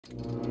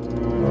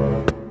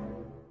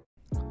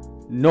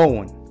No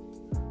one.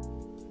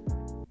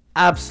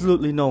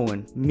 Absolutely no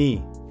one.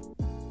 Me.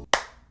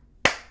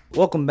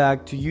 Welcome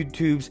back to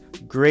YouTube's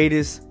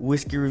greatest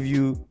whiskey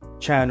review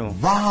channel.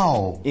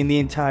 Wow! In the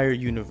entire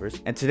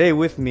universe. And today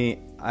with me,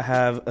 I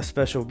have a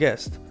special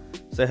guest.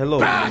 Say hello.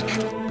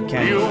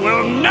 Buchanan. You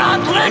will not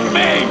lick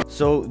me!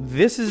 So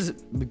this is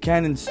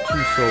Buchanan's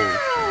Two Souls.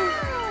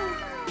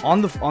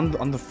 On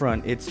the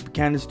front, it's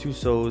Buchanan's Two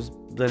Souls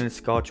blended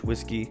Scotch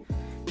whiskey.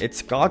 It's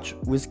Scotch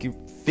whiskey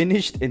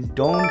finished in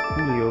Don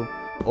Julio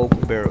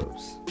oak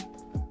barrels.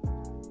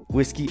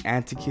 Whiskey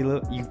and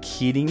tequila. You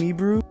kidding me,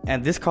 bro?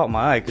 And this caught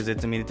my eye because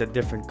it's a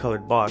different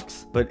colored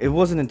box. But it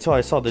wasn't until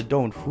I saw the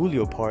Don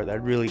Julio part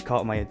that really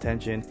caught my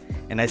attention.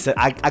 And I said,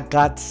 I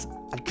got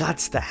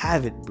to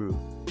have it, bro.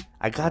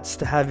 I got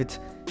to have it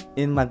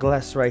in my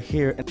glass right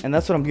here. And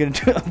that's what I'm gonna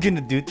do. I'm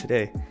gonna do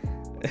today.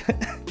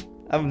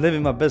 I'm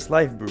living my best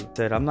life, bro.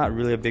 Said I'm not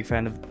really a big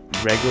fan of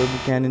regular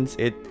Buchanan's.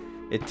 It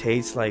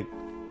tastes like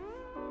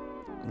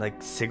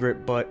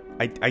cigarette butt.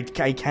 I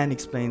can't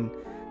explain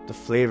the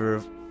flavor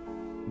of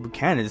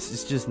Buchanan's.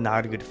 It's just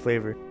not a good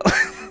flavor.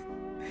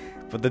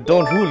 But the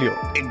Don Julio,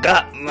 it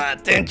got my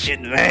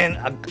attention, man.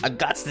 I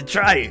got to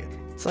try it.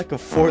 It's like a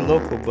Four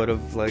Loko, but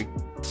of like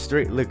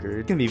straight liquor.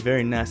 It can be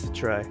very nice to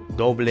try.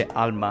 Doble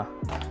Alma.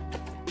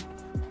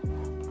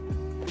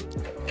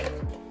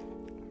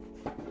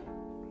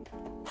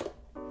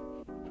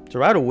 So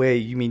right away,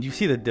 you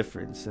see the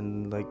difference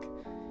in like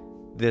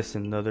this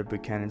and the other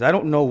Buchanan's. I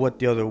don't know what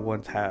the other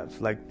ones have,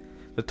 like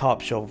the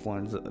top shelf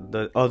ones,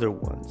 the other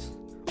ones.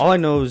 All I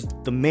know is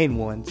the main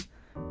ones,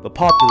 the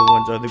popular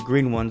ones, are the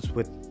green ones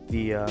with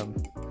the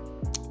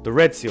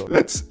red seal.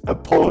 Let's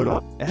pull it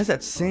up. It has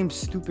that same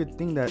stupid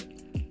thing that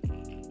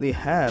they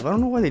have. I don't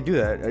know why they do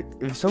that.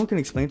 If someone can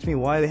explain to me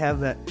why they have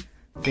that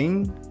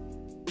thing.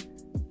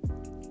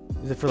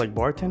 Is it for like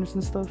bartenders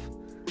and stuff?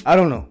 I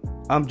don't know.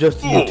 I'm just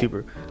a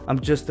YouTuber. I'm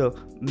just a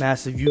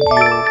massive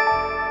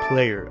Yu-Gi-Oh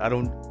player. I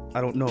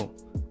don't know.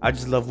 I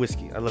just love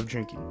whiskey. I love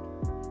drinking.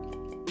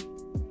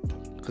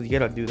 Cause you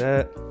gotta do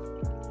that.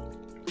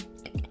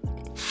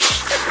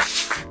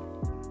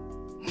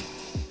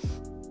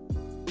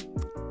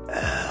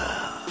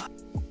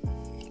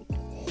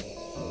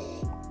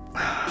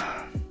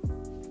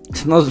 It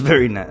smells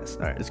very nice.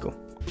 Alright, let's go.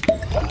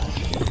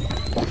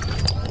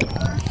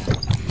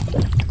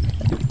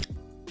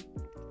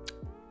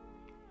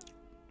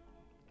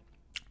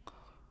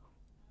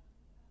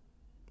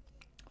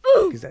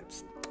 Because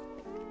that's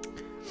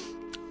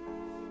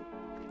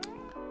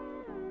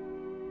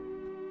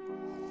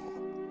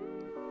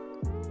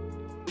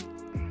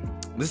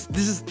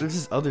this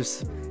is other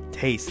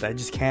taste that I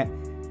just can't.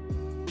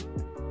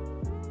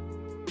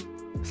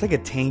 It's like a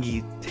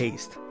tangy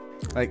taste.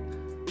 Like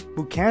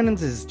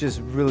Buchanan's is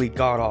just really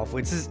god awful.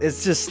 It's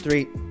just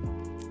straight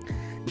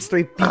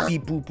pee pee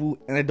poo poo,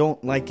 and I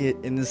don't like it.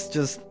 And it's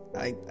just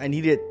I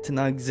need it to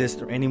not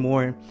exist or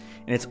anymore.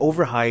 And it's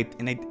overhyped,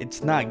 and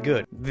it's not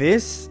good.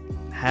 This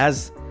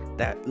has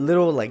that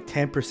little like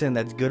 10%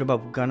 that's good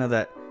about Buchanan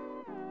that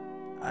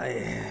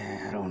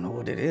I don't know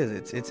what it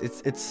is.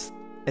 It's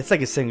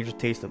like a signature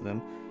taste of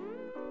them.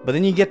 But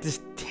then you get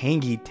this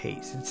tangy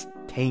taste. It's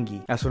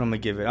tangy. That's what I'm gonna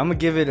give it. I'm gonna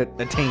give it a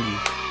tangy.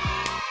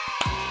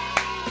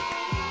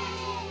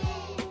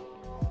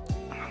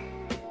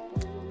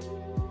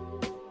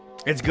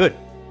 It's good.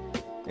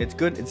 It's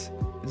good. It's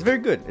very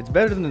good. It's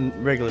better than the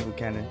regular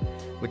Buchanan,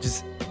 which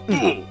is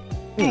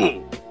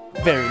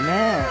very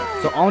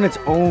nice. So on its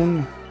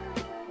own,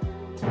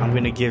 I'm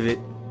gonna give it.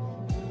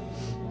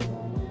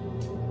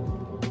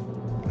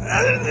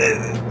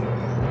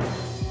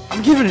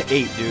 I'm giving it an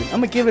 8, dude. I'm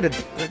gonna give it a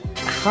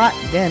hot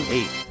damn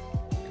 8.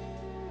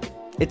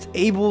 It's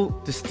able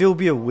to still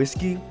be a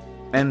whiskey,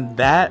 and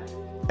that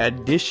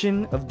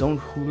addition of Don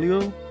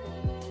Julio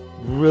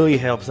really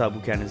helps out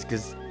Buchanan's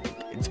because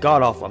it's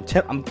god awful.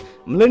 I'm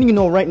letting you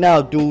know right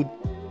now, dude.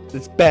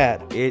 It's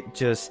bad. It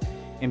just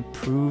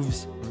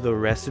improves the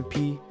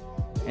recipe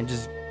and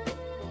just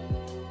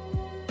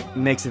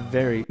makes it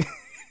very.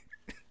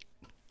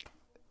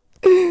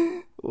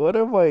 What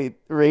are my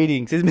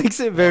ratings? It makes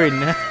it very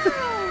nice.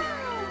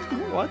 Who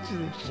watches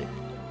this shit?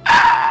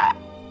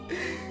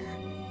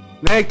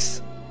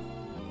 Next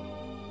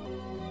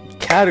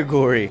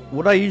category.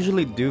 What I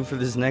usually do for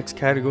this next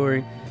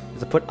category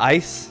is I put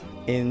ice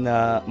in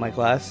my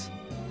glass.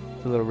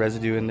 There's a little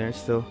residue in there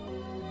still.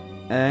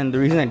 And the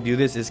reason I do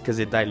this is because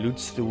it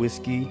dilutes the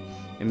whiskey.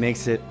 It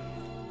makes it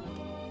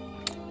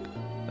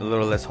a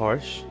little less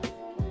harsh.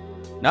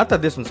 Not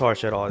that this one's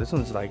harsh at all. This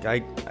one's like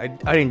I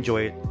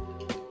enjoy it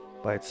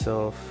by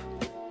itself.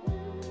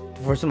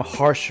 For some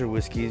harsher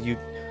whiskeys,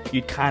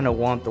 you'd kind of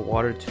want the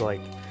water to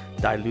like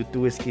dilute the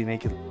whiskey,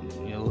 make it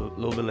a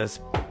little bit less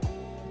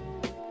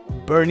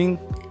burning.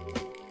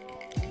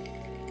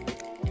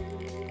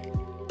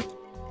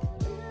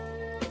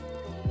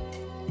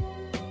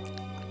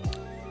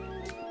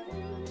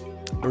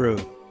 Bro,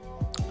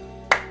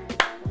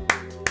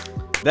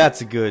 that's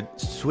a good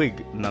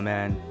swig, my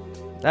man.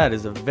 That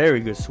is a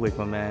very good swig,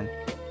 my man.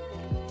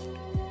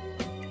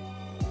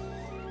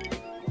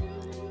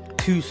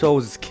 2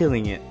 souls is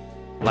killing it.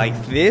 Like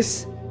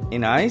this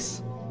in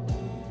ice.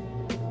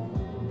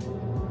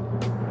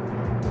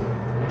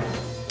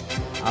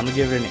 I'm gonna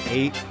give it an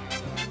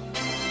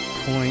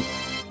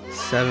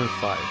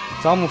 8.75.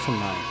 It's almost a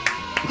 9.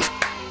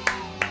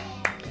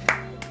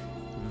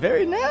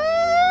 Very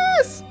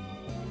nice.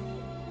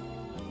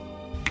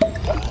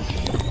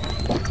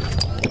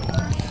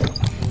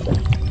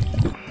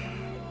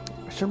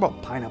 Sure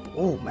about pineapple.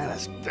 Oh man,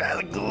 that's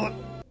really good.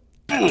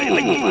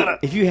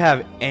 If you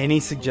have any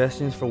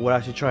suggestions for what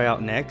I should try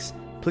out next,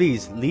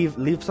 please leave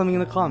something in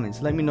the comments.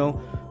 Let me know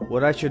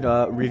what I should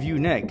review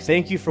next.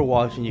 Thank you for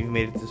watching. You've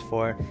made it this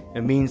far.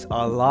 It means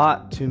a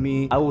lot to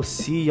me. I will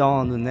see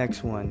y'all in the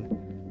next one.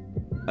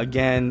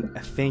 Again,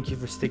 thank you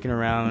for sticking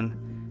around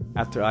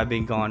after I've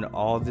been gone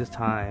all this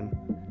time.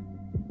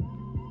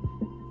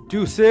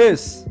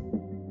 Deuces!